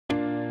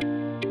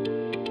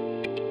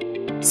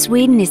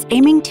Sweden is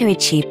aiming to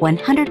achieve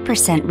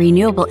 100%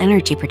 renewable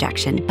energy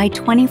production by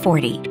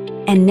 2040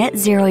 and net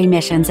zero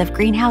emissions of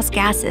greenhouse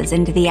gases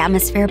into the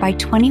atmosphere by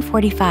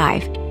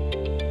 2045.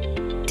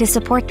 To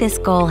support this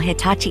goal,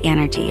 Hitachi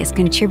Energy is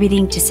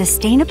contributing to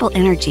sustainable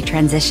energy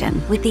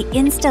transition with the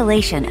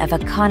installation of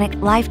EconiQ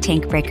Live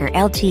Tank Breaker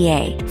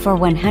LTA for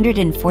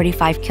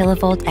 145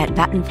 kilovolt at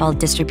Vattenfall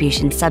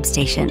Distribution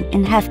substation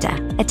in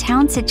Skövde, a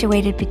town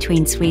situated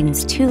between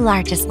Sweden's two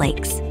largest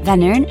lakes,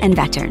 Vänern and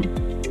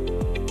Vättern.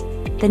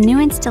 The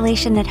new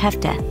installation at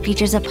Skövde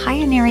features a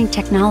pioneering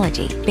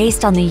technology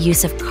based on the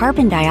use of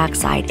carbon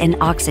dioxide and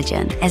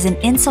oxygen as an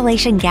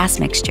insulation gas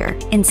mixture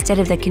instead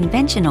of the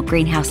conventional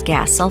greenhouse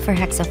gas sulfur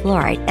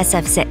hexafluoride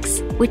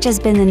SF6, which has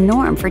been the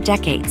norm for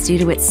decades due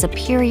to its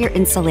superior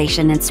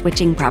insulation and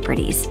switching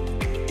properties.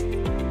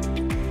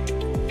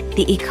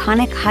 The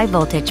EconiQ High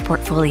Voltage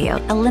portfolio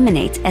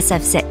eliminates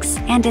SF6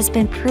 and has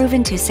been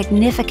proven to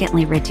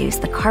significantly reduce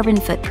the carbon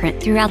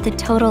footprint throughout the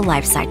total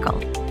life cycle.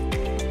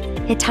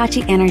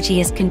 Hitachi Energy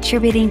is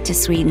contributing to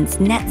Sweden's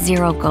net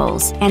zero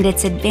goals, and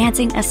it's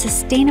advancing a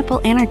sustainable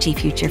energy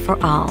future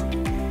for all.